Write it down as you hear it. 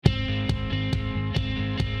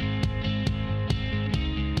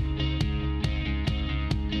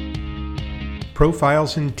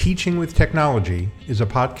Profiles in Teaching with Technology is a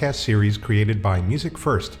podcast series created by Music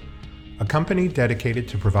First, a company dedicated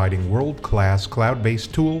to providing world-class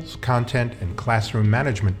cloud-based tools, content, and classroom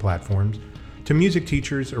management platforms to music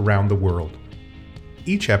teachers around the world.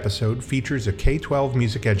 Each episode features a K-12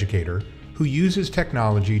 music educator who uses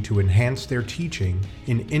technology to enhance their teaching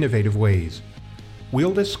in innovative ways.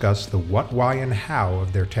 We'll discuss the what, why, and how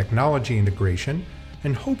of their technology integration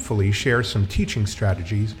and hopefully share some teaching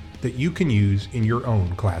strategies that you can use in your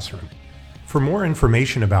own classroom. For more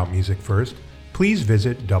information about Music First, please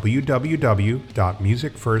visit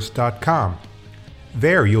www.musicfirst.com.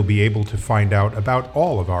 There you'll be able to find out about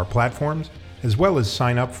all of our platforms, as well as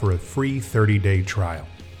sign up for a free 30-day trial.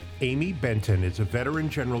 Amy Benton is a veteran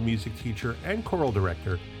general music teacher and choral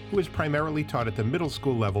director who has primarily taught at the middle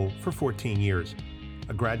school level for 14 years.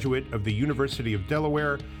 A graduate of the University of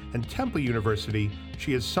Delaware and Temple University,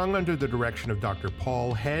 she has sung under the direction of Dr.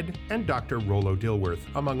 Paul Head and Dr. Rollo Dilworth,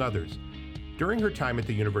 among others. During her time at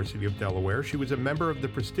the University of Delaware, she was a member of the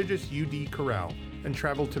prestigious UD Chorale and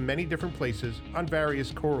traveled to many different places on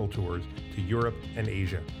various choral tours to Europe and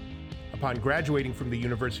Asia. Upon graduating from the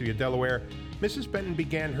University of Delaware, Mrs. Benton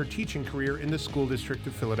began her teaching career in the School District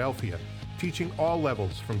of Philadelphia, teaching all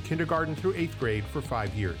levels from kindergarten through 8th grade for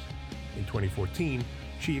 5 years. In 2014,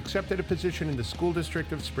 she accepted a position in the School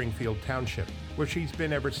District of Springfield Township, where she's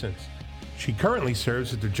been ever since. She currently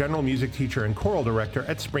serves as the general music teacher and choral director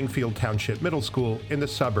at Springfield Township Middle School in the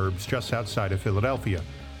suburbs just outside of Philadelphia.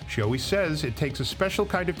 She always says it takes a special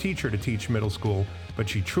kind of teacher to teach middle school, but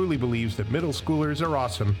she truly believes that middle schoolers are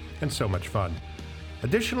awesome and so much fun.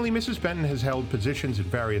 Additionally, Mrs. Benton has held positions in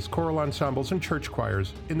various choral ensembles and church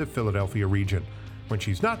choirs in the Philadelphia region. When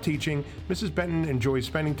she's not teaching, Mrs. Benton enjoys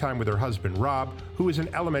spending time with her husband, Rob, who is an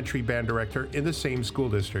elementary band director in the same school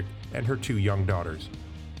district, and her 2 young daughters.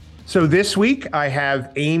 So this week, I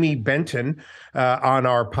have Amy Benton on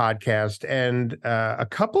our podcast. And a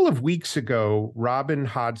couple of weeks ago, Robin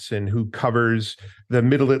Hodson, who covers the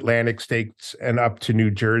Middle Atlantic states and up to New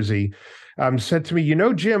Jersey, said to me,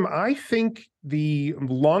 Jim, I think the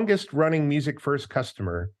longest running Music First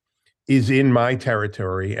customer is in my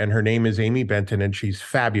territory, and her name is Amy Benton, and she's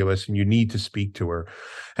fabulous, and you need to speak to her.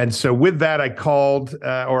 And so with that, I called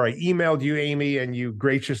or I emailed you, Amy, and you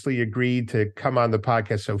graciously agreed to come on the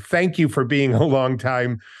podcast. So thank you for being a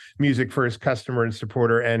longtime Music First customer and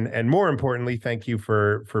supporter, and more importantly, thank you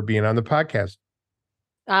for being on the podcast.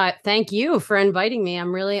 Thank you for inviting me.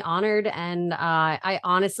 I'm really honored, and I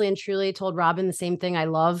honestly and truly told Robin the same thing. I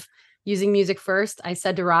love using Music First. I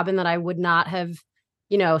said to Robin that I would not have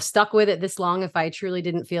stuck with it this long if I truly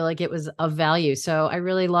didn't feel like it was of value. So I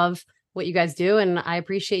really love what you guys do, and I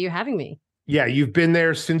appreciate you having me. Yeah, you've been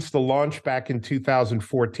there since the launch back in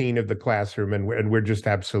 2014 of the classroom, and we're just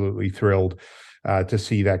absolutely thrilled to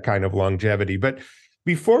see that kind of longevity. But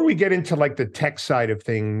before we get into like the tech side of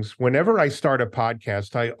things, whenever I start a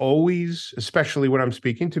podcast, I always, especially when I'm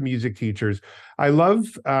speaking to music teachers, I love,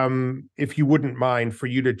 if you wouldn't mind, for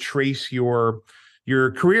you to trace your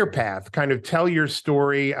career path, kind of tell your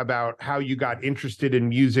story about how you got interested in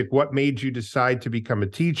music, what made you decide to become a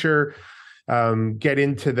teacher, get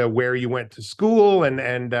into where you went to school.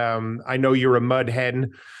 And I know you're a mud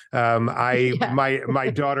hen.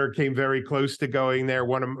 My daughter came very close to going there.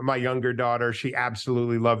 One of my younger daughter, she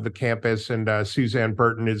absolutely loved the campus. And Suzanne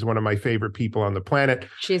Burton is one of my favorite people on the planet.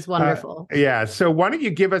 She's wonderful. Yeah. So why don't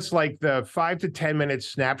you give us like the 5 to 10 minute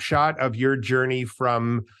snapshot of your journey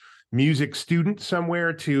from music student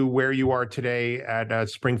somewhere to where you are today at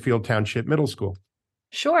Springfield Township Middle School?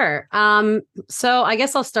 Sure. So I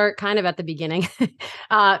guess I'll start kind of at the beginning.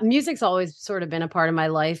 Music's always sort of been a part of my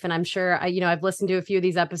life. And I'm sure, I've listened to a few of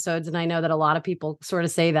these episodes, and I know that a lot of people sort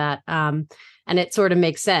of say that. And it sort of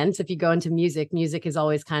makes sense. If you go into music is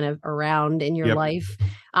always kind of around in your life.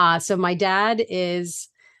 So my dad is,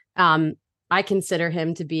 I consider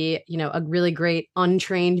him to be, a really great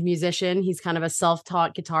untrained musician. He's kind of a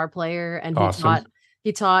self-taught guitar player, and awesome.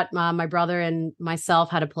 he taught my brother and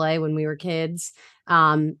myself how to play when we were kids.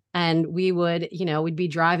 And we would, we'd be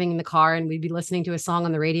driving in the car and we'd be listening to a song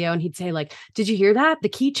on the radio, and he'd say like, "Did you hear that? The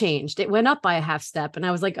key changed. It went up by a half step." And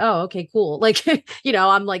I was like, "Oh, okay, cool." Like,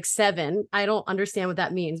 I'm like 7. I don't understand what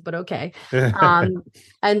that means, but okay.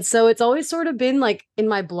 And so it's always sort of been like in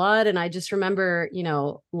my blood. And I just remember,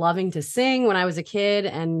 loving to sing when I was a kid.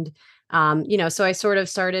 And so I sort of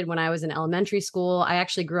started when I was in elementary school. I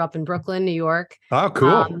actually grew up in Brooklyn, New York. Oh, cool.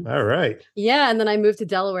 All right. Yeah. And then I moved to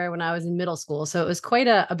Delaware when I was in middle school. So it was quite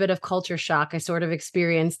a bit of culture shock. I sort of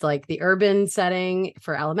experienced like the urban setting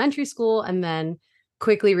for elementary school, and then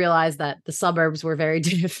quickly realized that the suburbs were very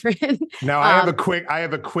different. Now I have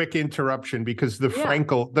a quick interruption because Yeah.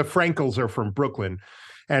 The Frankels are from Brooklyn,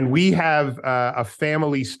 and we have a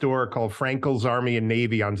family store called Frankel's Army and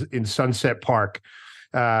Navy in Sunset Park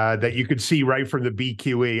that you could see right from the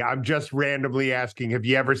BQE. I'm just randomly asking, have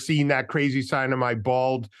you ever seen that crazy sign of my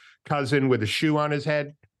bald cousin with a shoe on his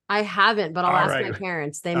head? I haven't, but I'll All ask right. my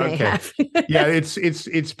parents. They may Okay. have. Yeah,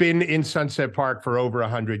 it's been in Sunset Park for over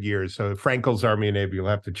 100 years. So Frankel's Army and Navy, you'll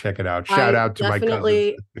have to check it out. Shout out to my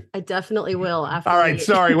cousins. I definitely will after All right, we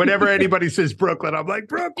sorry. Whenever anybody says Brooklyn, I'm like,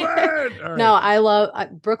 Brooklyn. All right. No, I love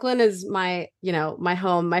Brooklyn is my, my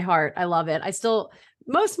home, my heart. I love it.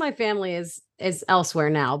 Most of my family is elsewhere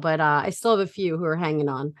now, but I still have a few who are hanging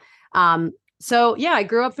on. So yeah, I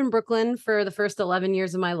grew up in Brooklyn for the first 11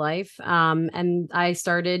 years of my life. And I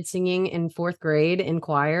started singing in 4th grade in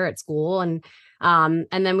choir at school. And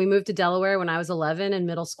then we moved to Delaware when I was 11 in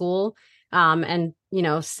middle school. And,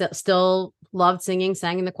 still loved singing,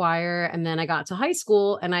 sang in the choir. And then I got to high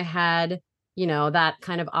school and I had, that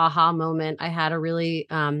kind of aha moment. I had a really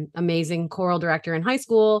amazing choral director in high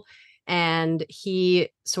school, and he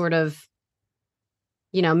sort of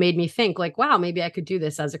made me think like, wow, maybe I could do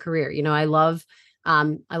this as a career. I love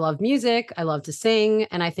music. I love to sing.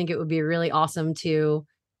 And I think it would be really awesome to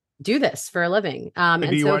do this for a living.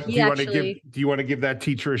 Do you want to give that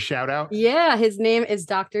teacher a shout out? Yeah, his name is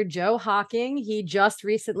Dr. Joe Hawking. He just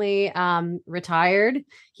recently retired.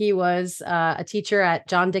 He was a teacher at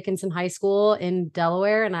John Dickinson High School in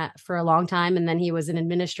Delaware and for a long time. And then he was an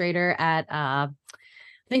administrator at, I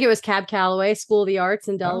think it was Cab Calloway School of the Arts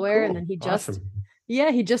in Delaware. Cool. And then he Awesome.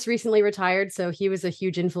 he just recently retired. So he was a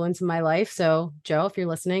huge influence in my life. So Joe, if you're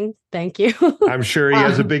listening, thank you. I'm sure he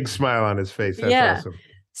has a big smile on his face. That's awesome.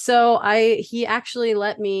 So he actually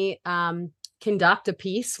let me conduct a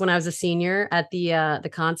piece when I was a senior at the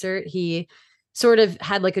concert. He sort of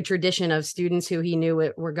had like a tradition of students who he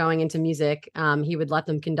knew were going into music. He would let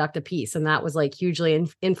them conduct a piece, and that was like hugely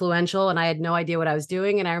influential. And I had no idea what I was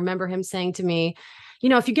doing. And I remember him saying to me,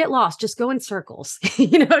 if you get lost, just go in circles,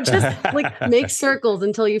 just like make circles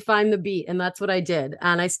until you find the beat. And that's what I did.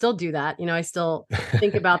 And I still do that. I still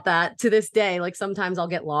think about that to this day. Like sometimes I'll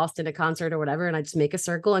get lost in a concert or whatever, and I just make a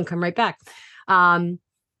circle and come right back.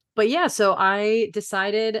 But yeah, so I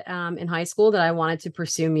decided in high school that I wanted to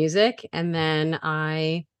pursue music. And then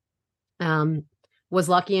I was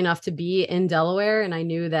lucky enough to be in Delaware. And I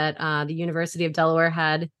knew that the University of Delaware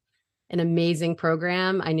had an amazing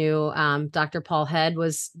program. I knew Dr. Paul Head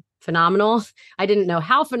was phenomenal. I didn't know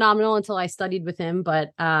how phenomenal until I studied with him,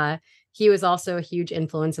 but he was also a huge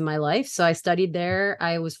influence in my life. So I studied there.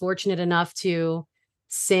 I was fortunate enough to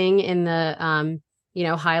sing in the,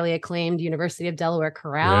 highly acclaimed University of Delaware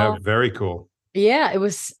chorale. Yeah, very cool. Yeah, it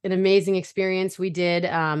was an amazing experience. We did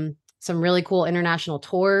some really cool international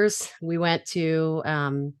tours. We went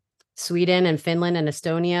to Sweden and Finland and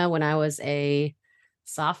Estonia when I was a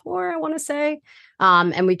sophomore, I want to say.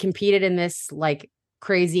 And we competed in this like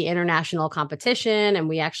crazy international competition, and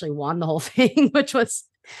we actually won the whole thing, which was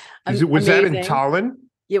was that in Tallinn?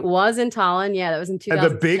 It was in Tallinn. Yeah, that was in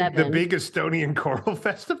 2007. The big Estonian choral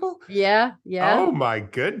festival? Yeah. Oh my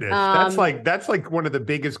goodness. That's like one of the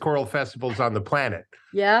biggest choral festivals on the planet.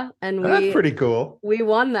 Yeah, and that's pretty cool. We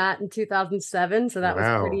won that in 2007, so that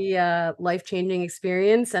was pretty life-changing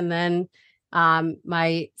experience. And then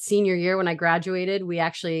my senior year when I graduated, we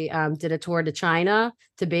actually did a tour to China,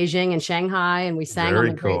 to Beijing and Shanghai, and we sang on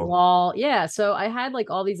the Great Wall. Yeah, so I had like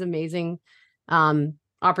all these amazing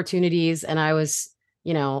opportunities, and I was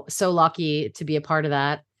so lucky to be a part of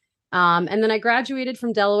that. And then I graduated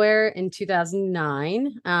from Delaware in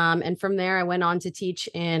 2009. And from there, I went on to teach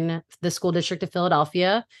in the school district of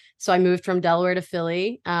Philadelphia. So I moved from Delaware to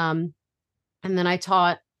Philly. And then I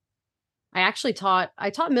taught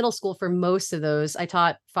middle school for most of those. I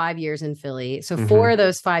taught 5 years in Philly. So 4 of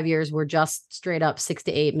those 5 years were just straight up 6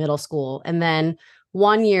 to 8 middle school. And then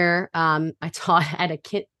 1 year, I taught at a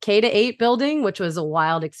K to 8 building, which was a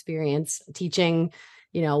wild experience teaching.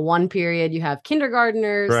 One period you have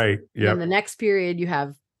kindergartners, right? Yeah. And the next period you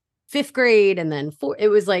have 5th grade, and then 4. It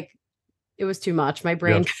was too much. My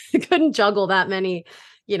brain couldn't juggle that many.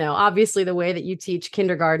 Obviously the way that you teach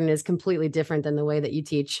kindergarten is completely different than the way that you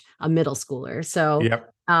teach a middle schooler. So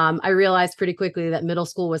I realized pretty quickly that middle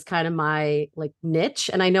school was kind of my like niche.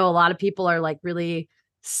 And I know a lot of people are like really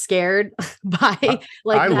scared by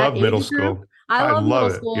like I love middle school. I love middle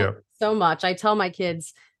school so much. I tell my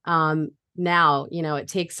kids now, it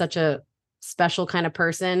takes such a special kind of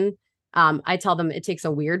person. I tell them it takes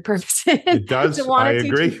a weird person. It does. I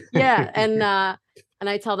agree. Yeah. And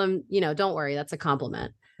I tell them, don't worry, that's a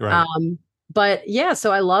compliment. Right. But yeah,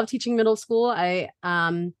 so I love teaching middle school.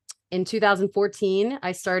 In 2014,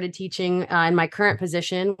 I started teaching in my current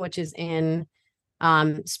position, which is in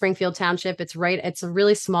Springfield Township. It's a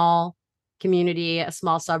really small community, a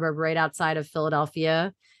small suburb right outside of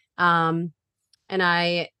Philadelphia. Um,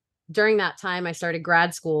 and during that time, I started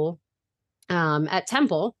grad school at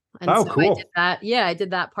Temple. And Oh, so I did cool. that. Yeah, I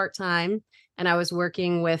did that part time. And I was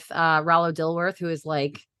working with Rollo Dilworth, who is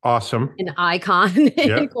like Awesome. an icon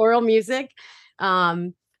Yeah. in choral music.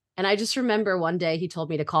 Um, and I just remember one day he told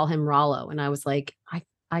me to call him Rollo, and I was like,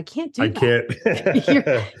 I can't I do that.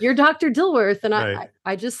 can't. You're Dr. Dilworth, and Right.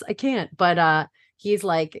 I can't. But he's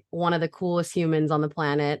like one of the coolest humans on the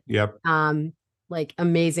planet. Yep. Like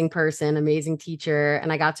amazing person, amazing teacher,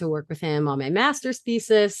 and I got to work with him on my master's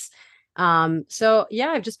thesis. So yeah,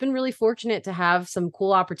 I've just been really fortunate to have some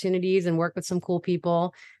cool opportunities and work with some cool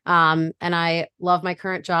people. And I love my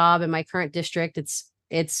current job and my current district.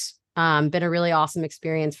 It's been a really awesome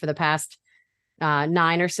experience for the past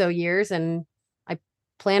 9 or so years, and I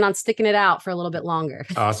plan on sticking it out for a little bit longer.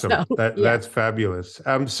 Awesome. So yeah. That's fabulous.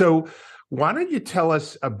 So why don't you tell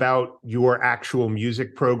us about your actual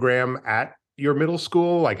music program at your middle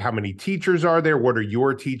school? Like, how many teachers are there? What are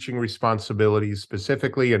your teaching responsibilities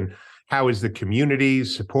specifically? And how is the community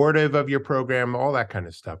supportive of your program? All that kind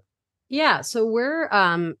of stuff. Yeah, so we're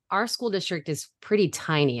our school district is pretty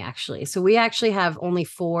tiny actually. So we actually have only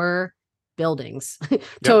 4 buildings Yep.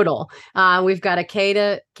 total. We've got a K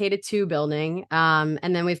to 2 building,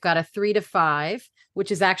 and then we've got a 3 to 5,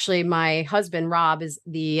 which is actually my husband Rob is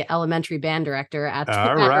the elementary band director at All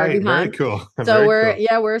at right. Very Irvingham. cool. So Very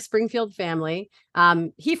cool. we're a Springfield family.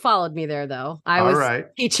 He followed me there though. I All was right.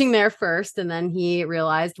 teaching there first, and then he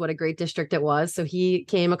realized what a great district it was. So he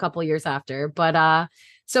came a couple years after. But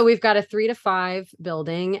so we've got a 3 to 5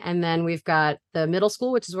 building, and then we've got the middle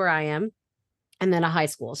school, which is where I am, and then a high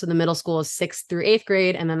school. So the middle school is 6th through 8th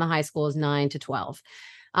grade, and then the high school is 9 to 12.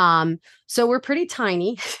 So we're pretty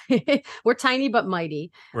tiny. We're tiny but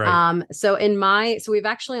mighty. Right. So we've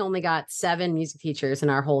actually only got 7 music teachers in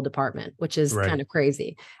our whole department, which is Right. kind of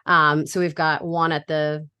crazy. So we've got 1 at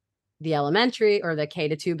the elementary or the K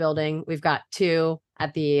to 2 building. We've got 2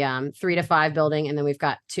 at the 3 to 5 building, and then we've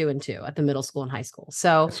got 2 and 2 at the middle school and high school.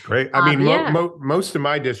 So That's great. I mean, yeah, most of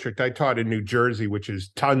my district, I taught in New Jersey, which is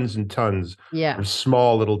tons and tons yeah. of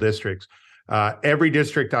small little districts. Every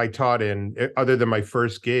district I taught in, other than my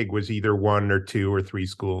first gig, was either 1 or 2 or 3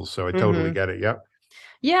 schools. So I totally get it. Yep.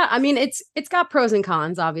 Yeah, I mean it's got pros and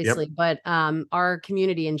cons, Yep. obviously, but our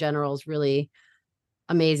community in general is really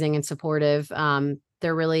amazing and supportive.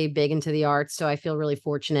 They're really big into the arts, so I feel really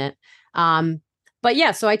fortunate. But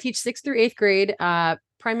yeah, so I teach 6th through 8th grade.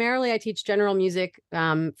 Primarily, I teach general music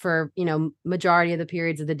for majority of the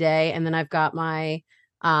periods of the day, and then I've got my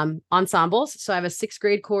ensembles. So I have a 6th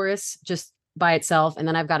grade chorus just by itself, and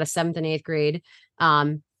then I've got a 7th and 8th grade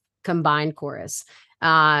combined chorus.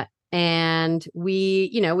 And we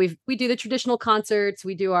do the traditional concerts,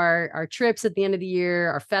 we do our trips at the end of the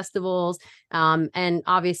year, our festivals, and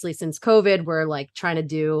obviously since COVID, we're like trying to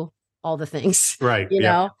do all the things, Right. you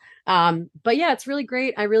Yep. know. But yeah, it's really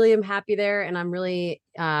great. I really am happy there, and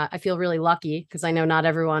I feel really lucky because I know not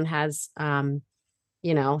everyone has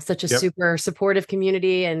such a Yep. super supportive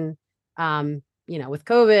community, and with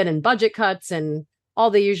COVID and budget cuts and all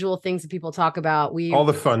the usual things that people talk about. All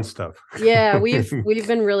the fun stuff. Yeah, we've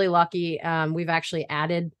been really lucky. We've actually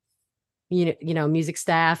added, music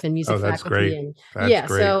staff and music Oh, that's faculty, great. and That's yeah,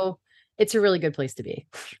 great. so it's a really good place to be.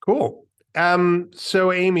 Cool.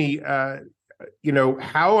 So Amy,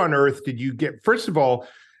 how on earth did you get, first of all,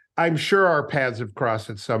 I'm sure our paths have crossed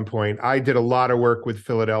at some point. I did a lot of work with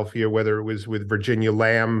Philadelphia, whether it was with Virginia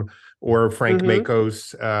Lamb or Frank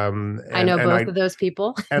Makos. I know both of those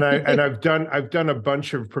people. and I've done a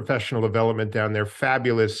bunch of professional development down there.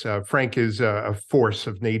 Fabulous. Frank is a force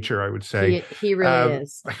of nature, I would say. He really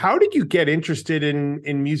is. How did you get interested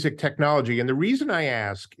in music technology? And the reason I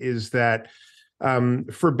ask is that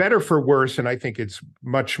for better, for worse, and I think it's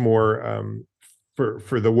much more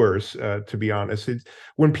for the worse, to be honest. It's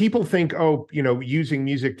when people think, using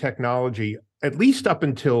music technology, at least up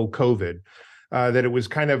until COVID, that it was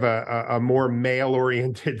kind of a more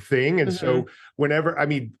male-oriented thing. And so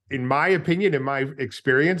in my opinion, in my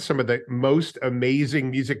experience, some of the most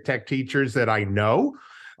amazing music tech teachers that I know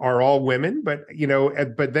are all women. But,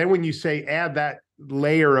 but then when you say add that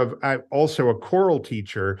layer of also a choral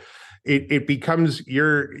teacher, it becomes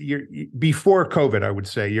you're before COVID, I would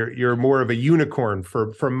say you're more of a unicorn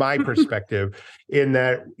from my perspective, in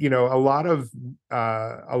that a lot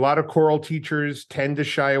of choral teachers tend to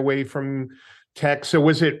shy away from tech. So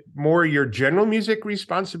was it more your general music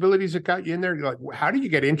responsibilities that got you in there? Like, how did you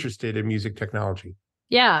get interested in music technology?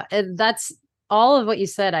 Yeah, that's all of what you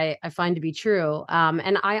said. I find to be true.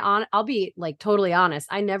 And I'll be like totally honest.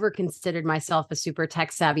 I never considered myself a super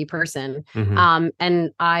tech savvy person. Mm-hmm.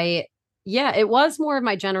 And yeah, it was more of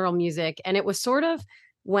my general music, and it was sort of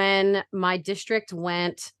when my district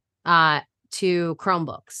went to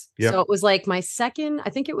Chromebooks. So Yep. it was like I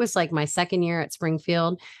think it was like my second year at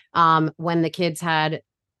Springfield, when the kids had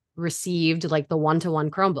received like the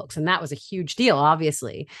one-to-one Chromebooks, and that was a huge deal,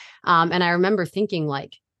 obviously. And I remember thinking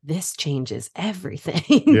like, this changes everything.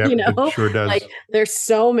 Yep. It sure Like does. there's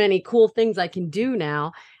so many cool things I can do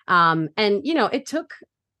now. And it took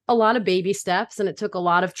a lot of baby steps, and it took a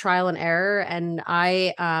lot of trial and error. And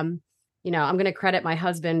I'm going to credit my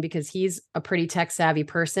husband because he's a pretty tech savvy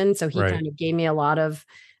person. So he Right. kind of gave me a lot of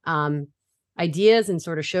ideas and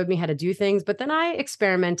sort of showed me how to do things. But then I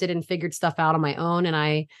experimented and figured stuff out on my own. And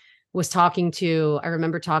I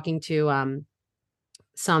remember talking to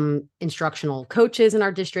some instructional coaches in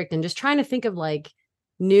our district and just trying to think of like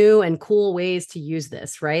new and cool ways to use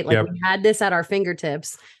this, right? Like Yep. we had this at our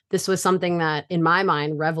fingertips. This was something that in my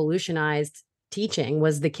mind revolutionized teaching,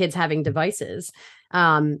 was the kids having devices.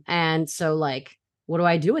 And so like, what do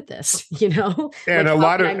I do with this? And Like a how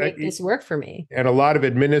lot can of I make this work for me? and a lot of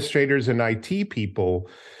administrators and IT people,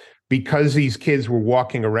 because these kids were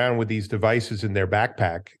walking around with these devices in their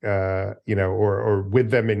backpack, or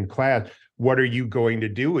with them in class. What are you going to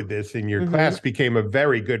do with this in your class? Became a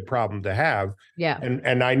very good problem to have. Yeah.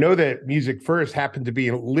 And I know that Music First happened to be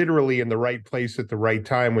literally in the right place at the right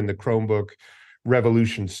time when the Chromebook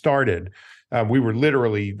revolution started. We were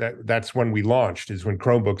literally, that's when we launched, is when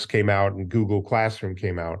Chromebooks came out and Google Classroom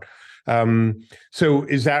came out. So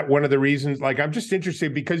is that one of the reasons? Like, I'm just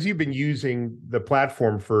interested because you've been using the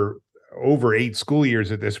platform for over 8 school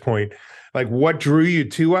years at this point. Like, what drew you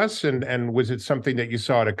to us, and was it something that you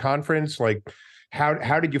saw at a conference? Like,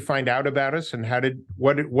 how did you find out about us, and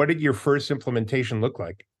what did your first implementation look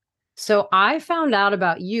like? So I found out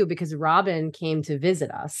about you because Robin came to visit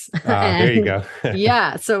us. There you And go.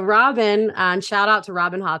 yeah, so Robin, and shout out to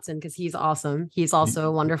Robin Hodson because he's awesome. He's also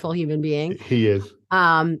a wonderful human being. He is.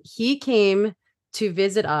 He came to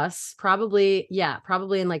visit us probably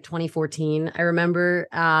in like 2014. I remember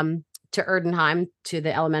to Erdenheim, to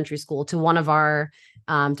the elementary school, to one of our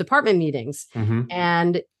department meetings. Mm-hmm.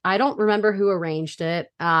 And I don't remember who arranged it,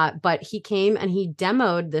 but he came and he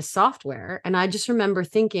demoed this software. And I just remember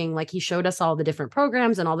thinking, like, he showed us all the different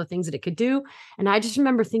programs and all the things that it could do. And I just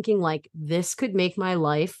remember thinking, like, this could make my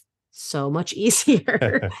life so much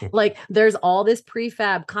easier. Like, there's all this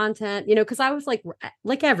prefab content, because I was like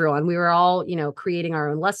everyone, we were all, creating our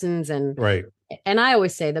own lessons. Right. And I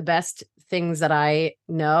always say the best things that I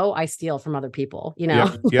know, I steal from other people,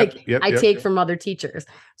 Yep. I take from other teachers.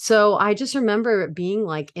 So I just remember being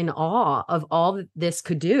like in awe of all that this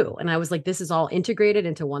could do. And I was like, this is all integrated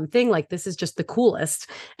into one thing. Like, this is just the coolest.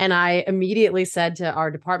 And I immediately said to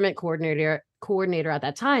our department coordinator at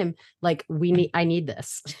that time, like, I need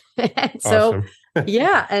this. And so, Awesome.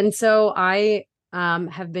 yeah. And so I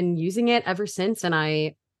have been using it ever since. And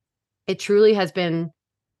it truly has been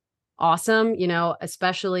awesome,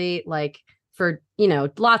 especially like for,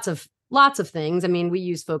 lots of things. I mean, we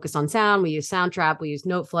use Focus on Sound, we use Soundtrap, we use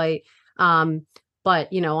Noteflight. But,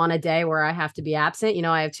 on a day where I have to be absent,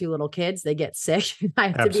 I have 2 little kids, they get sick. I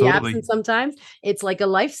have to be absent sometimes. It's like a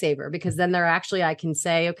lifesaver because then I can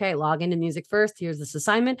say, okay, log into Music First. Here's this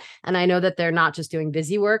assignment. And I know that they're not just doing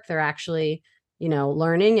busy work. They're actually,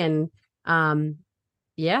 learning. And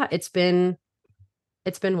yeah, it's been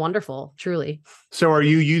wonderful, truly. So are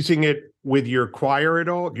you using it with your choir at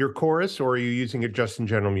all, your chorus, or are you using it just in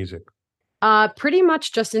general music? Pretty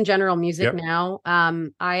much just in general music now.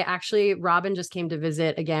 Robin just came to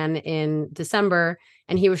visit again in December,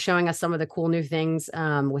 and he was showing us some of the cool new things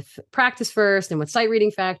with Practice First and with Sight Reading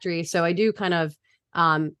Factory. So I do kind of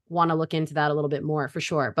want to look into that a little bit more for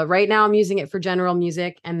sure. But right now I'm using it for general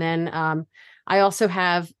music. And then I also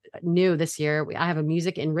have new this year, I have a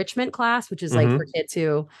music enrichment class, which is like for kids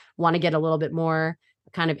who want to get a little bit more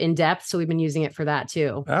kind of in depth. So we've been using it for that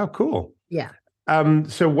too. Oh, cool. Yeah.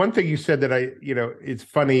 So one thing you said that it's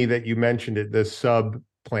funny that you mentioned it, the sub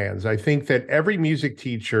plans. I think that every music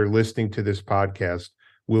teacher listening to this podcast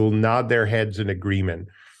will nod their heads in agreement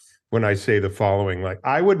when I say the following. Like,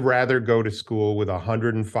 I would rather go to school with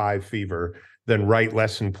 105 fever than write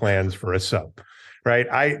lesson plans for a sub, right?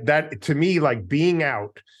 That to me, like being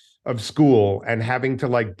out of school and having to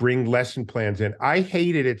like bring lesson plans in, I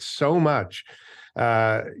hated it so much.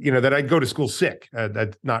 That I'd go to school sick.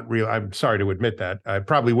 That's not real. I'm sorry to admit that. I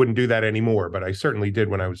probably wouldn't do that anymore, but I certainly did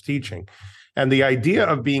when I was teaching. And the idea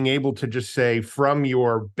of being able to just say from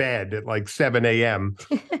your bed at like 7 a.m.,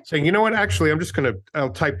 saying, you know what, actually, I'll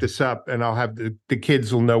type this up and I'll have the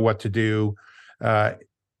kids will know what to do. I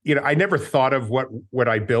never thought of what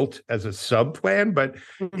I built as a sub plan, but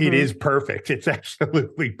it is perfect. It's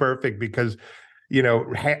absolutely perfect because,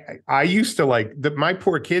 I used to my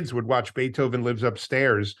poor kids would watch Beethoven Lives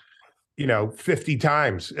Upstairs 50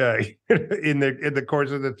 times in the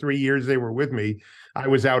course of the 3 years they were with me. I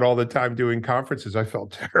was out all the time doing conferences. I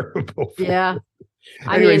felt terrible. Yeah.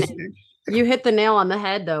 Anyways, I mean, you hit the nail on the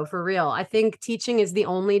head though, for real. I think teaching is the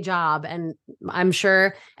only job, and I'm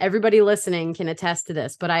sure everybody listening can attest to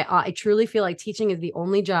this, but I truly feel like teaching is the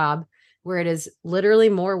only job where it is literally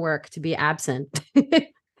more work to be absent.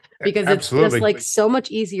 Because it's just like so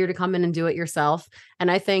much easier to come in and do it yourself.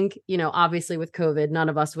 And I think, obviously with COVID, none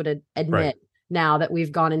of us would admit now that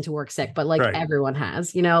we've gone into work sick, but everyone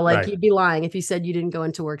has, you'd be lying if you said you didn't go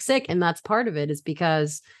into work sick. And that's part of it is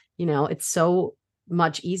because, it's so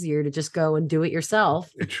much easier to just go and do it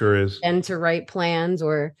yourself. It sure is. And to write plans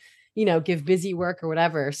or, give busy work or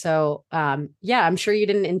whatever. So, I'm sure you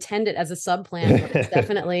didn't intend it as a sub plan, but it's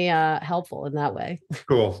definitely helpful in that way.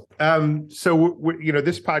 Cool. So,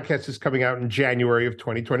 this podcast is coming out in January of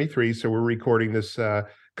 2023. So we're recording this a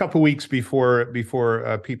couple weeks before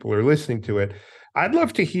people are listening to it. I'd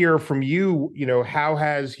love to hear from you, how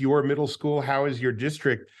has your middle school, how has your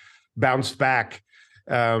district bounced back?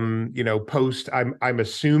 Post, I'm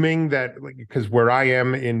assuming that because where I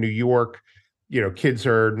am in New York, kids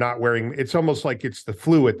are not wearing, it's almost like it's the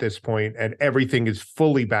flu at this point and everything is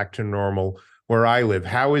fully back to normal where I live.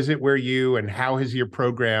 How is it where you, and how has your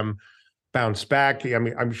program bounced back? I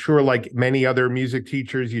mean, I'm sure like many other music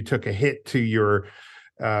teachers, you took a hit to your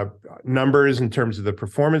numbers in terms of the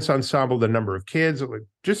performance ensemble, the number of kids.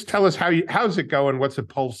 Just tell us how's it going? What's a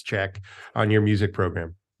pulse check on your music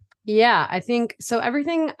program? Yeah, I think so.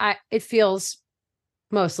 Everything, it feels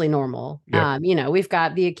mostly normal. Yep. We've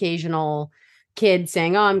got the occasional kid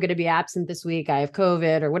saying, "Oh, I'm going to be absent this week. I have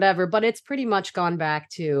COVID or whatever," but it's pretty much gone back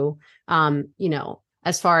to,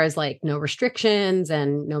 as far as like no restrictions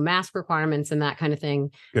and no mask requirements and that kind of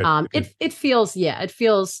thing. Good. It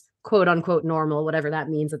feels quote unquote normal, whatever that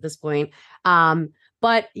means at this point.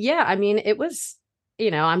 But yeah, I mean, it was,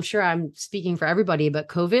 I'm sure I'm speaking for everybody, but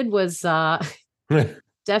COVID was,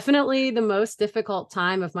 definitely the most difficult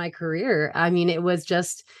time of my career. I mean, it was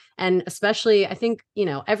just, and especially, I think,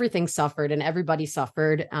 everything suffered and everybody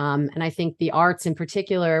suffered. And I think the arts in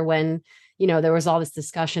particular, when, there was all this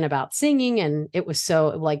discussion about singing and it was so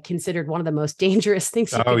like considered one of the most dangerous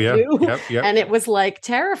things you could do. Yep. And it was like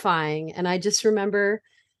terrifying. And I just remember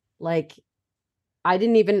like, I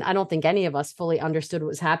don't think any of us fully understood what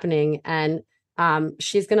was happening. And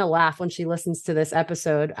she's going to laugh when she listens to this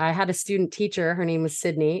episode. I had a student teacher, her name was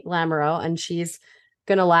Sydney Lamoureux, and she's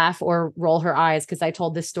going to laugh or roll her eyes because I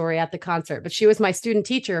told this story at the concert, but she was my student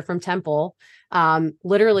teacher from Temple,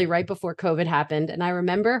 literally right before COVID happened. And I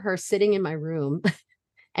remember her sitting in my room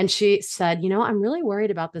and she said, I'm really worried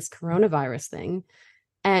about this coronavirus thing.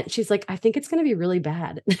 And she's like, I think it's going to be really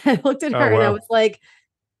bad. I looked at her and I was like,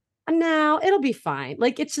 no, it'll be fine.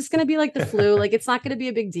 Like, it's just going to be like the flu. Like, it's not going to be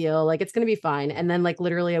a big deal. Like, it's going to be fine. And then like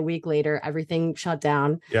literally a week later, everything shut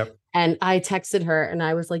down. Yep. And I texted her and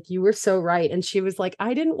I was like, you were so right. And she was like,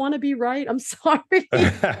 I didn't want to be right. I'm sorry.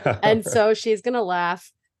 And so she's going to laugh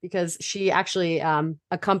because she actually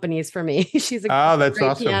accompanies for me. She's a that's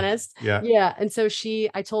great awesome. pianist. Yeah. Yeah. And so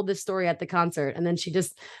I told this story at the concert and then she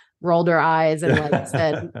just rolled her eyes and like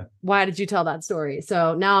said, why did you tell that story?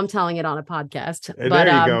 So now I'm telling it on a podcast. But,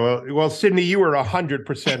 there you go. Well, Sydney, you were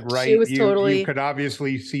 100% right. She was totally. You could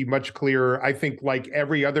obviously see much clearer. I think like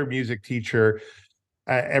every other music teacher,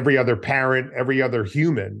 every other parent, every other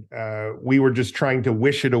human, we were just trying to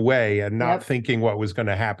wish it away and not thinking what was going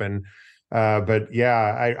to happen. But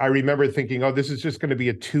yeah, I remember thinking, oh, this is just going to be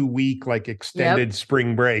a 2-week like extended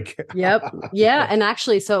spring break. Yep. Yeah. And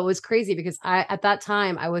actually, so it was crazy because at that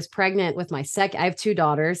time I was pregnant with my second, I have 2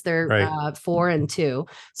 daughters. They're 4 and 2.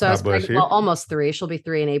 So I was pregnant, well, almost 3. She'll be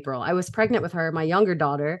 3 in April. I was pregnant with her, my younger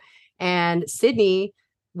daughter, and Sydney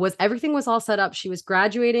everything was all set up. She was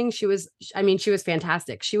graduating. She was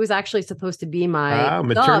fantastic. She was actually supposed to be my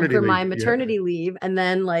sub for my maternity leave. And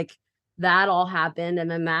then like, that all happened.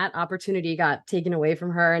 And then that opportunity got taken away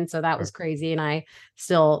from her. And so that was crazy. And I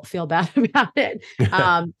still feel bad about it.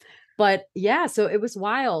 But yeah, so it was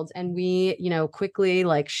wild. And we, quickly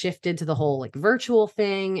like shifted to the whole like virtual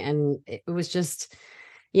thing. And it was just,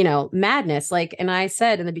 madness. Like, and I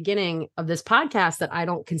said in the beginning of this podcast that I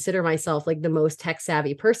don't consider myself like the most tech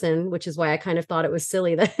savvy person, which is why I kind of thought it was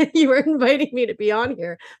silly that you were inviting me to be on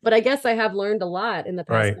here. But I guess I have learned a lot in the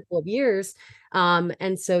past couple of years.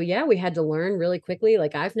 And so, yeah, we had to learn really quickly.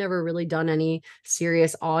 Like, I've never really done any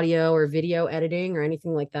serious audio or video editing or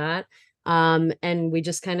anything like that. And we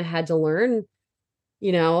just kind of had to learn,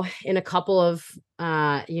 in a couple of,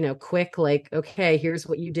 quick, like, okay, here's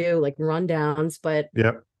what you do, like rundowns. But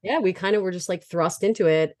yeah, we kind of were just like thrust into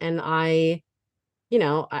it. And I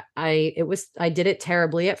did it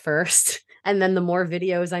terribly at first. And then the more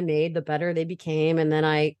videos I made, the better they became. And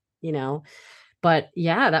then but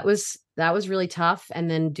yeah, that was really tough. And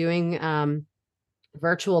then doing,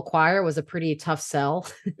 virtual choir was a pretty tough sell.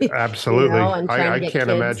 Absolutely. And I can't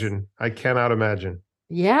imagine. I cannot imagine.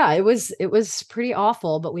 Yeah, it was pretty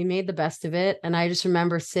awful, but we made the best of it. And I just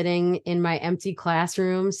remember sitting in my empty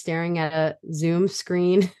classroom, staring at a Zoom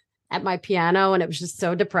screen at my piano, and it was just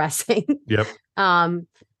so depressing. Yep.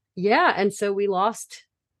 Yeah. And so we lost,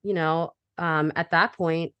 at that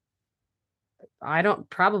point, I don't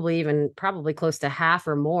probably close to half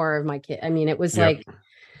or more of my kid. I mean, it was like,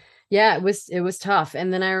 yeah, it was tough.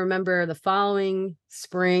 And then I remember the following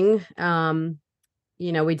spring,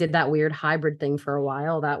 we did that weird hybrid thing for a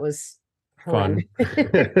while. That was fun.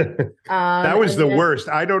 That was the worst.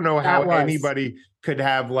 I don't know how anybody could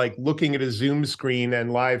have like looking at a Zoom screen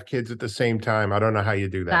and live kids at the same time. I don't know how you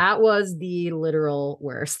do that. That was the literal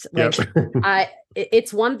worst. Like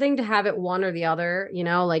it's one thing to have it one or the other,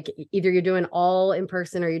 like either you're doing all in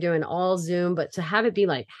person or you're doing all Zoom, but to have it be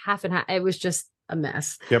like half and half, it was just a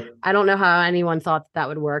mess. Yep. I don't know how anyone thought that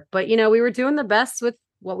would work, but we were doing the best with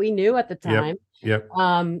what we knew at the time. Yep.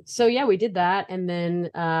 So yeah, we did that. And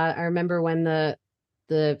then I remember when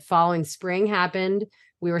the following spring happened,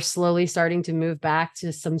 we were slowly starting to move back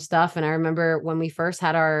to some stuff. And I remember when we first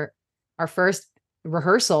had our first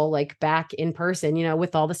rehearsal, like back in person,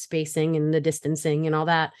 with all the spacing and the distancing and all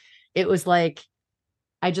that, it was like,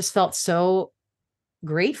 I just felt so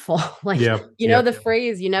grateful. Like, the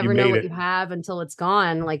phrase, you never know what you have until it's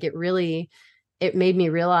gone. Like it made me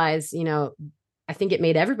realize, I think it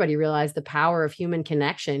made everybody realize the power of human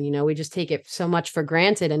connection. We just take it so much for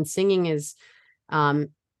granted, and singing is,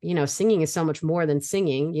 singing is so much more than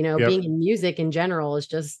singing, being in music in general is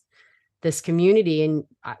just this community. And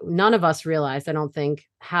none of us realized, I don't think,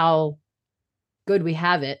 how good we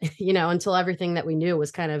have it, until everything that we knew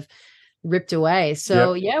was kind of ripped away.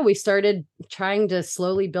 So yeah, we started trying to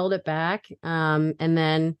slowly build it back. And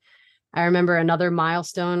then I remember another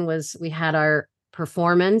milestone was we had our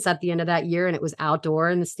performance at the end of that year, and it was outdoor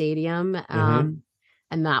in the stadium. And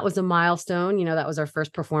that was a milestone. That was our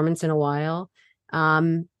first performance in a while.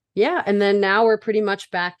 Yeah. And then now we're pretty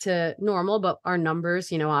much back to normal, but our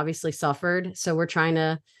numbers, obviously suffered. So we're trying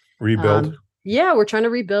to rebuild. We're trying to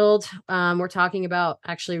rebuild. We're talking about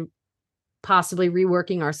actually possibly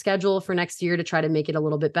reworking our schedule for next year to try to make it a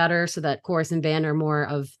little bit better so that chorus and band are more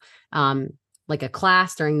of like a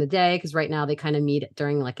class during the day, because right now they kind of meet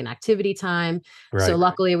during like an activity time. Right. So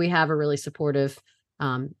luckily we have a really supportive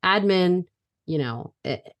admin,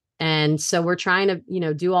 and so we're trying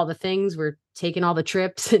to, do all the things. We're taking all the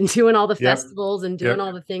trips and doing all the festivals and doing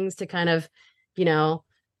all the things to kind of,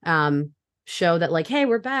 show that like, hey,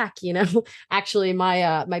 we're back. Actually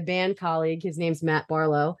my band colleague, his name's Matt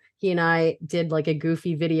Barlow. He and I did like a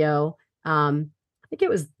goofy video. I think it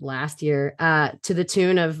was last year, to the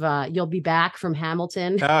tune of You'll Be Back from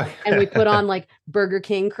Hamilton. And we put on like Burger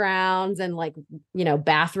King crowns and like,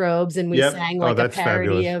 bathrobes, and we sang like a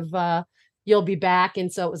parody of You'll Be Back.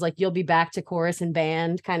 And so it was like, You'll Be Back to chorus and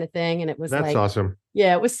band kind of thing. And it was that's awesome.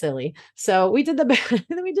 Yeah, it was silly. So we did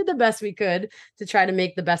the best we could to try to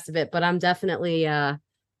make the best of it. But I'm definitely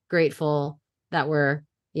grateful that we're,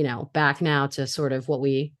 back now to sort of what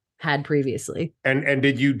we had previously. And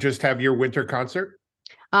did you just have your winter concert?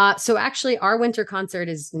 So actually our winter concert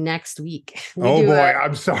is next week.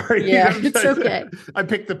 I'm sorry. Yeah, it's okay. I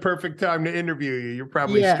picked the perfect time to interview you. You're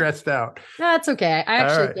probably stressed out. That's okay. I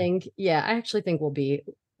actually think we'll be,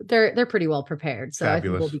 they're pretty well prepared. So fabulous.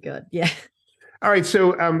 I think we'll be good. Yeah. All right.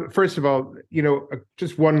 So first of all,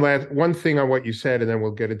 just one thing on what you said, and then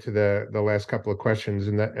we'll get into the last couple of questions.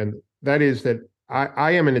 And that is that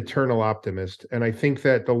I am an eternal optimist. And I think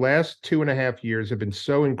that the last 2.5 years have been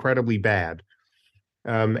so incredibly bad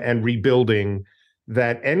and rebuilding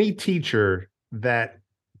that any teacher that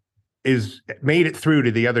is made it through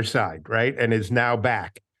to the other side, right, and is now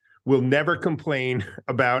back, will never complain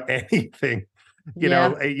about anything.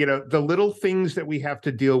 The little things that we have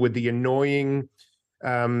to deal with, the annoying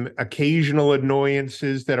occasional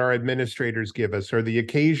annoyances that our administrators give us, or the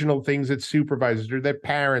occasional things that supervisors or that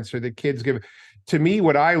parents or the kids give. To me,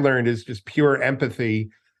 what I learned is just pure empathy.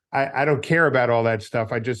 I don't care about all that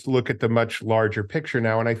stuff. I just look at the much larger picture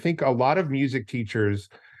now. And I think a lot of music teachers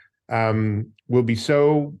will be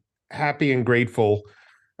so happy and grateful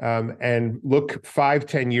and look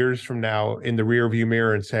 5-10 years from now in the rearview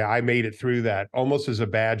mirror and say, I made it through that, almost as a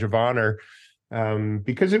badge of honor,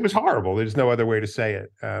 because it was horrible. There's no other way to say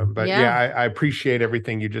it. But yeah, I appreciate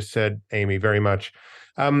everything you just said, Amy, very much.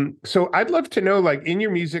 So I'd love to know, like, in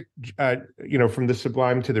your music, from the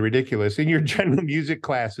sublime to the ridiculous, in your general music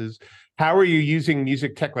classes, how are you using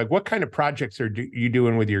music tech? Like, what kind of projects are you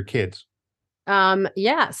doing with your kids?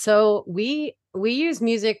 Yeah, so we use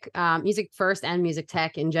music first and music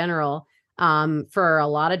tech in general for a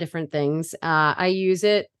lot of different things. I use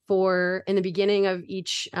it for in the beginning of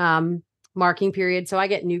each marking period. So I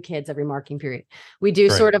get new kids every marking period. We do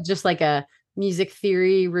sort of just like a music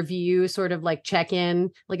theory review, sort of like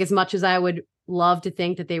check-in, like as much as I would love to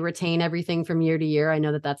think that they retain everything from year to year. I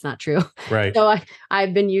know that that's not true. Right. So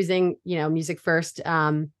I've been using, Music First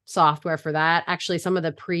software for that. Actually, some of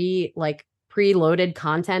the preloaded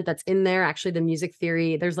content that's in there, actually the music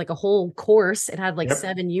theory, there's like a whole course. It had like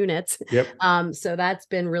 7 units. Yep. So that's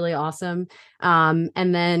been really awesome. And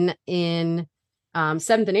then in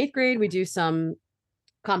 7th and 8th grade, we do some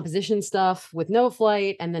composition stuff with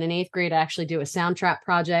Noteflight. And then in 8th grade, I actually do a soundtrack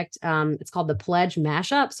project. It's called the Pledge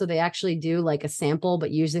Mashup. So they actually do like a sample,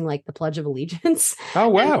 but using like the Pledge of Allegiance. Oh,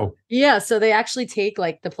 wow. Yeah. So they actually take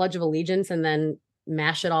like the Pledge of Allegiance and then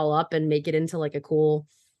mash it all up and make it into like a cool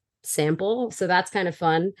sample. So that's kind of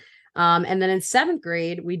fun. And then in 7th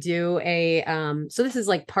grade, we do so this is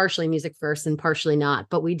like partially music first and partially not,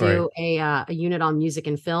 but we do a unit on music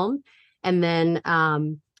and film. And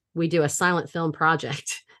then we do a silent film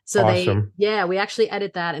project. So awesome. we actually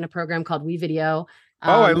edit that in a program called WeVideo.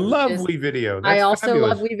 I love WeVideo. I also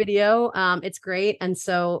love WeVideo. It's great. And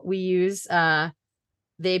so we use,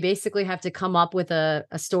 they basically have to come up with a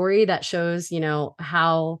story that shows,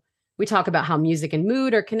 how we talk about how music and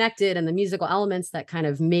mood are connected and the musical elements that kind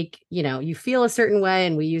of make, you feel a certain way.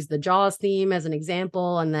 And we use the Jaws theme as an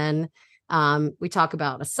example. And then we talk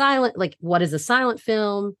about what is a silent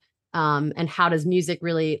film? And how does music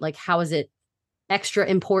really, how is it extra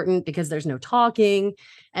important because there's no talking?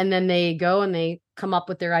 And then they go and they come up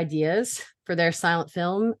with their ideas for their silent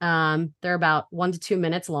film. They're about 1 to 2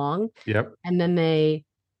 minutes long. Yep. And then they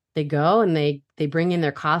go and they bring in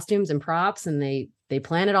their costumes and props and they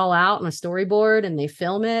plan it all out on a storyboard and they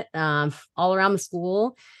film it all around the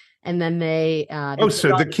school. And then they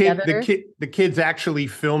so the kids actually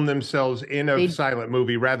film themselves in a silent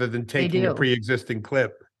movie rather than taking a pre-existing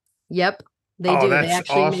clip. Yep, they do. They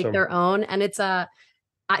actually awesome. Make their own. And it's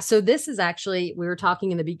so this is actually, we were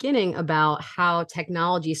talking in the beginning about how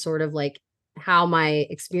technology sort of like how my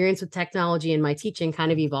experience with technology and my teaching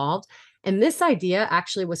kind of evolved. And this idea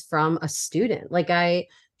actually was from a student. Like I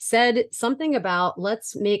said something about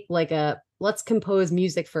let's compose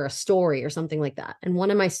music for a story or something like that. And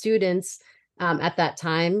one of my students at that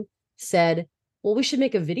time said, well, we should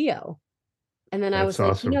make a video. And then I was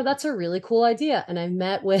awesome. Like, that's a really cool idea. And I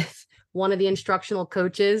met with one of the instructional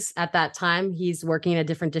coaches at that time. He's working in a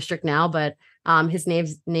different district now, but his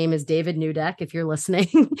name is David Newdeck. If you're listening,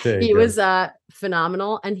 he was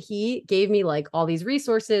phenomenal. And he gave me like all these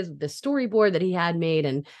resources, the storyboard that he had made.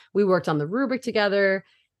 And we worked on the rubric together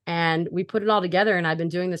and we put it all together. And I've been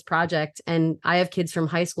doing this project and I have kids from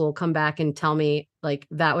high school come back and tell me like,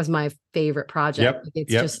 that was my favorite project.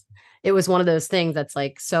 It was one of those things that's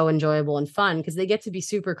like so enjoyable and fun because they get to be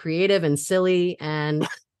super creative and silly. And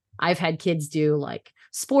I've had kids do like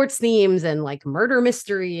sports themes and like murder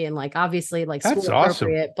mystery and like obviously like school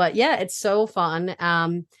appropriate. Awesome. But yeah, it's so fun.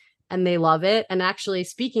 And they love it. And actually,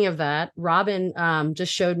 speaking of that, Robin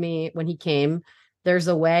just showed me when he came, there's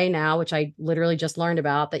a way now, which I literally just learned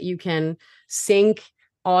about, that you can sync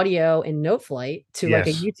audio in Noteflight to like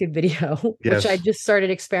a YouTube video, which I just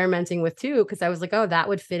started experimenting with too, because I was like, oh, that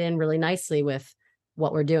would fit in really nicely with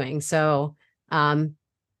what we're doing. So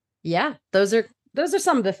those are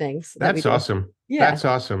some of the things. That's awesome. Yeah. That's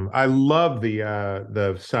awesome. I love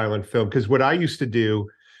the silent film because what I used to do,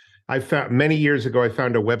 I found many years ago, I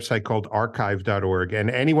found a website called archive.org,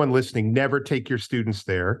 and anyone listening, never take your students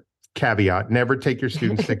there. Caveat, never take your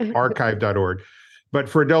students to archive.org. But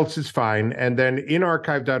for adults, it's fine. And then in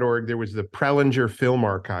archive.org, there was the Prelinger Film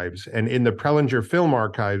Archives. And in the Prelinger Film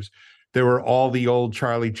Archives, there were all the old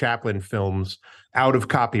Charlie Chaplin films out of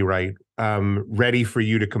copyright, ready for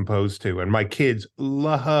you to compose to. And my kids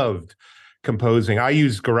loved composing. I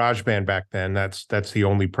used GarageBand back then. That's the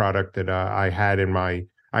only product that I had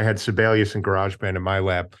I had Sibelius and GarageBand in my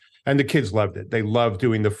lab. And the kids loved it. They loved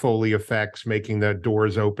doing the Foley effects, making the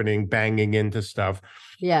doors opening, banging into stuff.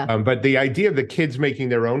 Yeah. But the idea of the kids making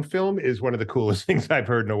their own film is one of the coolest things I've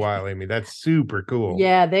heard in a while, Amy. That's super cool.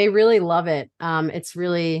 Yeah, they really love it. It's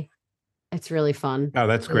really fun. Oh,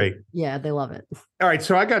 that's great. Yeah, they love it. All right.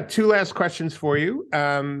 So I got two last questions for you.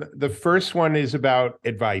 The first one is about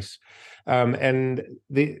advice. And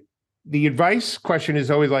the advice question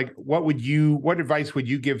is always like, what advice would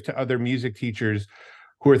you give to other music teachers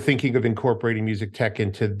who are thinking of incorporating music tech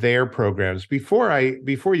into their programs? Before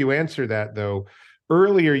you answer that, though,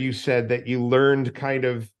 earlier you said that you learned kind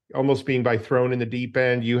of almost being by thrown in the deep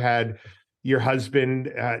end. You had your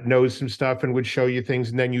husband knows some stuff and would show you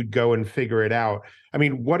things, and then you'd go and figure it out. I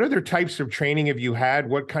mean, what other types of training have you had?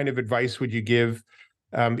 What kind of advice would you give?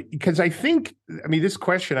 Because this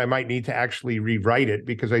question, I might need to actually rewrite it,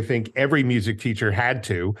 because I think every music teacher had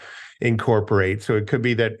to incorporate. So it could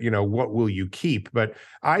be that, what will you keep? But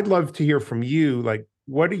I'd love to hear from you. Like,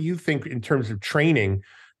 what do you think in terms of training?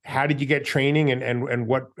 How did you get training, and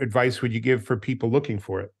what advice would you give for people looking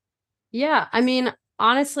for it? Yeah, I mean,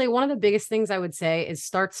 honestly, one of the biggest things I would say is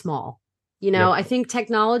start small. Yep. I think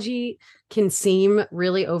technology can seem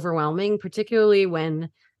really overwhelming, particularly when,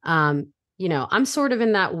 I'm sort of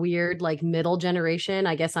in that weird, like, middle generation.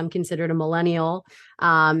 I guess I'm considered a millennial.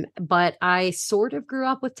 But I sort of grew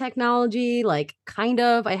up with technology, like, kind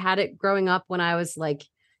of. I had it growing up when I was like,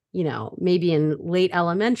 maybe in late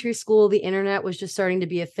elementary school. The internet was just starting to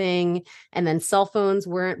be a thing. And then cell phones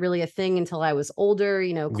weren't really a thing until I was older,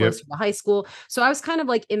 closer to high school. So I was kind of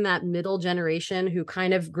like in that middle generation who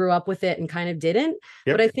kind of grew up with it and kind of didn't.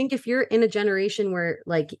 Yep. But I think if you're in a generation where,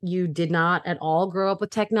 like, you did not at all grow up with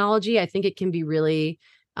technology, I think it can be really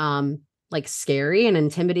like scary and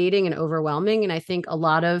intimidating and overwhelming. And I think a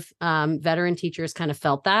lot of veteran teachers kind of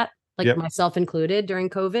felt that, like myself included, during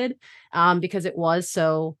COVID, because it was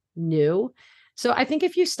so new. So I think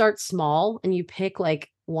if you start small and you pick like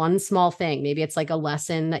one small thing, maybe it's like a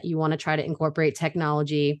lesson that you want to try to incorporate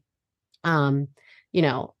technology,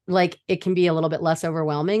 like, it can be a little bit less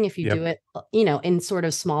overwhelming if you do it, in sort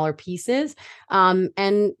of smaller pieces. And,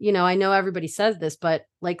 I know everybody says this, but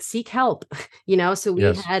like, seek help, so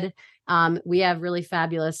we have really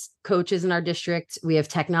fabulous coaches in our district. We have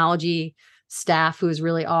technology staff who is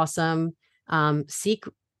really awesome. Seek,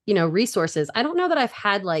 resources. I don't know that I've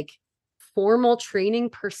had like formal training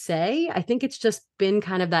per se. I think it's just been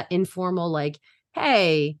kind of that informal, like,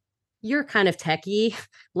 hey, you're kind of techie.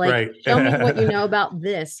 Like, right. Show me what you know about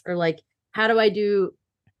this, or like, how do I do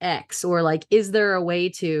X? Or like, is there a way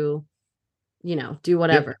to, do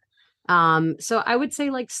whatever? So I would say,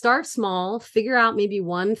 like, start small, figure out maybe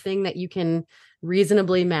one thing that you can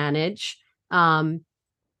reasonably manage. And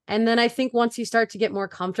then I think once you start to get more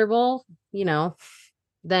comfortable,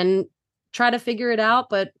 then try to figure it out,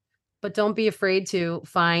 but don't be afraid to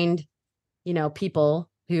find, people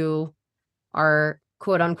who are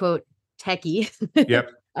quote unquote techie,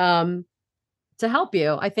 to help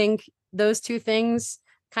you. I think those two things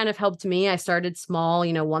kind of helped me. I started small,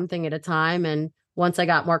 one thing at a time. And once I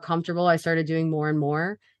got more comfortable, I started doing more and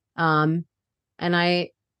more. And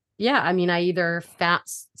I either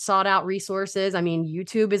sought out resources. I mean,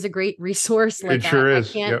 YouTube is a great resource. Like, it sure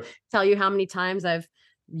is. I can't tell you how many times I've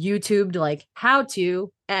YouTubed like how to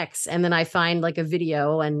X, and then I find like a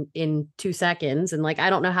video and in 2 seconds, and like, I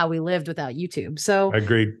don't know how we lived without YouTube. So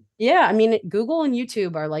agreed. Yeah. I mean, Google and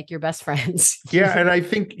YouTube are like your best friends. Yeah. And I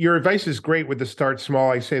think your advice is great with the start small.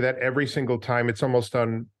 I say that every single time. It's almost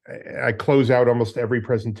I close out almost every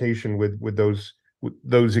presentation with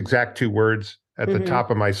those exact 2 words at the top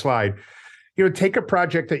of my slide. Take a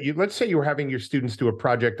project that let's say you were having your students do a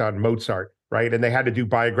project on Mozart, right? And they had to do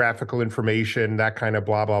biographical information, that kind of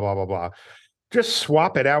blah, blah, blah, blah, blah. Just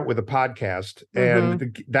swap it out with a podcast,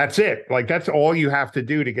 and that's it. Like, that's all you have to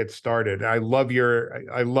do to get started. I love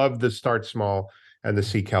the start small and the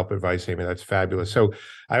seek help advice, Amy. That's fabulous. So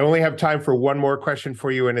I only have time for one more question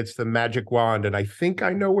for you, and it's the magic wand. And I think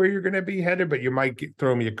I know where you're going to be headed, but you might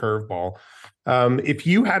throw me a curveball. If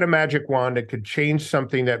you had a magic wand that could change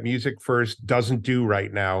something that Music First doesn't do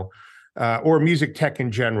right now, or music tech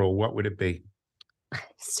in general, what would it be?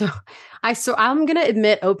 So I'm going to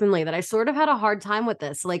admit openly that I sort of had a hard time with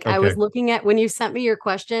this. Like, okay. I was looking at, when you sent me your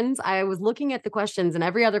questions, I was looking at the questions, and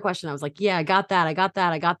every other question I was like, yeah, I got that.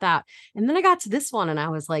 And then I got to this one and I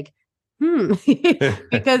was like,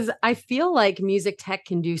 because I feel like music tech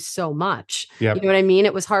can do so much. Yep. You know what I mean?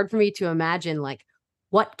 It was hard for me to imagine, like,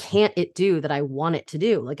 what can't it do that I want it to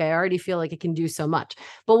do? Like, I already feel like it can do so much.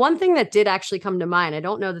 But one thing that did actually come to mind, I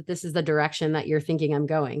don't know that this is the direction that you're thinking I'm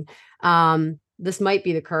going. This might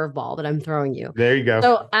be the curveball that I'm throwing you. There you go.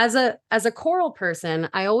 So as a choral person,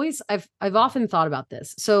 I've often thought about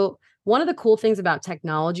this. So one of the cool things about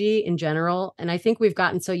technology in general, and I think we've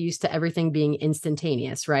gotten so used to everything being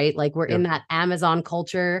instantaneous, right? Like we're in that Amazon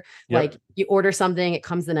culture, like you order something, it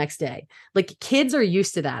comes the next day. Like kids are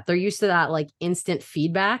used to that. They're used to that like instant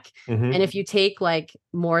feedback. And if you take like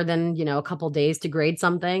more than, a couple days to grade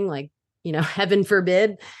something, like, heaven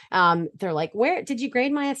forbid, they're like, where did you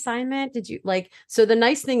grade my assignment? Did you so the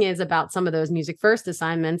nice thing is about some of those music first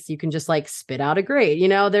assignments, you can just like spit out a grade,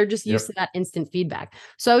 they're just used to that instant feedback.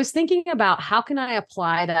 So I was thinking about how can I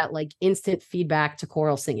apply that like instant feedback to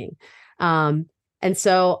choral singing? And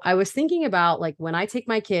so I was thinking about like when I take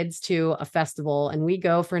my kids to a festival and we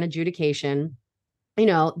go for an adjudication,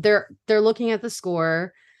 they're looking at the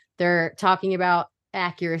score, they're talking about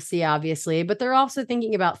accuracy, obviously, but they're also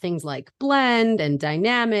thinking about things like blend and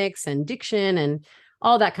dynamics and diction and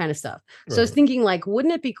all that kind of stuff. Right. So I was thinking like,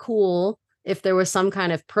 wouldn't it be cool if there was some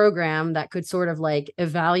kind of program that could sort of like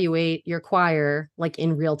evaluate your choir like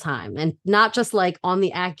in real time and not just like on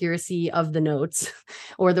the accuracy of the notes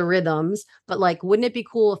or the rhythms, but like, wouldn't it be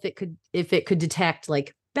cool if it could detect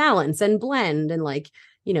like balance and blend and like,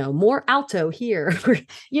 more alto here, wow.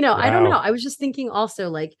 I don't know. I was just thinking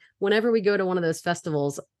also like whenever we go to one of those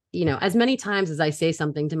festivals, as many times as I say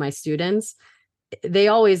something to my students, they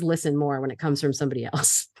always listen more when it comes from somebody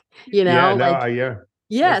else, Yeah.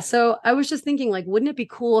 So I was just thinking like, wouldn't it be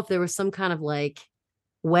cool if there was some kind of like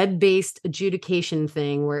web-based adjudication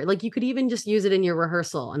thing where like you could even just use it in your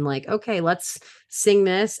rehearsal and like, okay, let's sing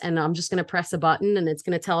this and I'm just going to press a button and it's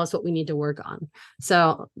going to tell us what we need to work on.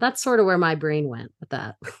 So that's sort of where my brain went with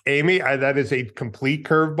that. Amy, that is a complete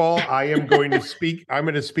curveball. I'm going to speak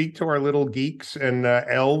to our little geeks and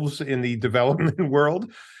elves in the development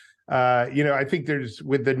world. I think there's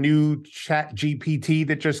with the new Chat GPT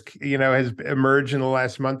that just, has emerged in the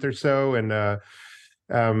last month or so and,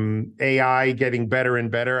 AI getting better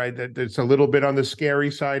and better. It's a little bit on the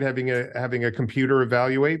scary side having a computer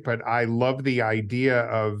evaluate, but I love the idea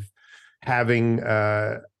of having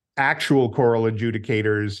actual choral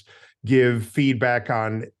adjudicators give feedback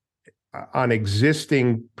on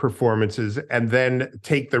existing performances and then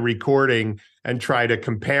take the recording and try to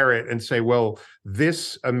compare it and say, well,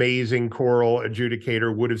 this amazing choral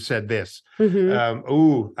adjudicator would have said this.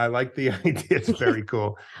 I like the idea. It's very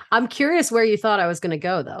cool. I'm curious where you thought I was going to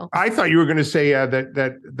go, though. I thought you were going to say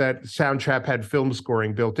that Soundtrap had film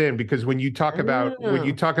scoring built in, because when you talk about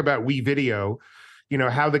WeVideo,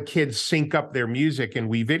 how the kids sync up their music in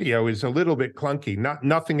WeVideo is a little bit clunky.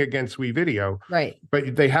 Nothing against WeVideo, right?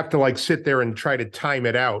 But they have to like sit there and try to time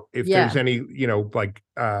it out if there's any,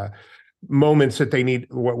 moments that they need,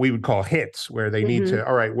 what we would call hits, where they need to.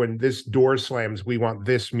 All right, when this door slams, we want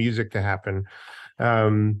this music to happen.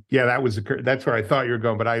 That's where I thought you were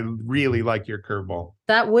going, but I really like your curveball.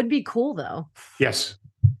 That would be cool, though. Yes,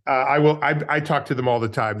 I will. I talk to them all the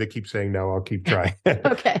time. They keep saying no. I'll keep trying.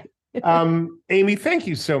 Okay. Amy, thank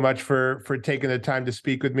you so much for taking the time to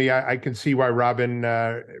speak with me. I can see why Robin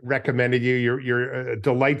recommended you. You're a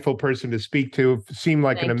delightful person to speak to. Seem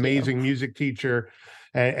like an amazing music teacher,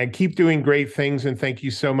 and keep doing great things. And thank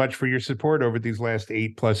you so much for your support over these last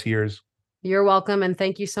 8+ years. You're welcome. And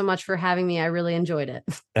thank you so much for having me. I really enjoyed it.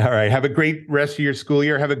 All right. Have a great rest of your school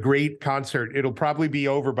year. Have a great concert. It'll probably be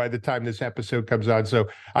over by the time this episode comes on. So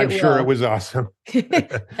I'm sure it was awesome.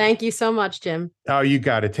 Thank you so much, Jim. Oh, you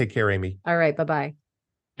got it. Take care, Amy. All right. Bye-bye.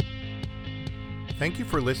 Thank you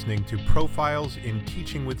for listening to Profiles in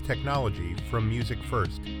Teaching with Technology from Music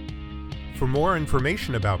First. For more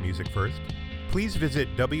information about Music First, please visit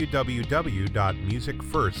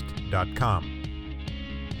www.musicfirst.com.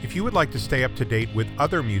 If you would like to stay up to date with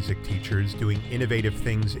other music teachers doing innovative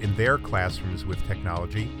things in their classrooms with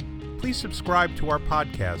technology, please subscribe to our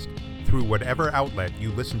podcast through whatever outlet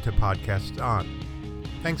you listen to podcasts on.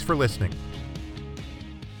 Thanks for listening.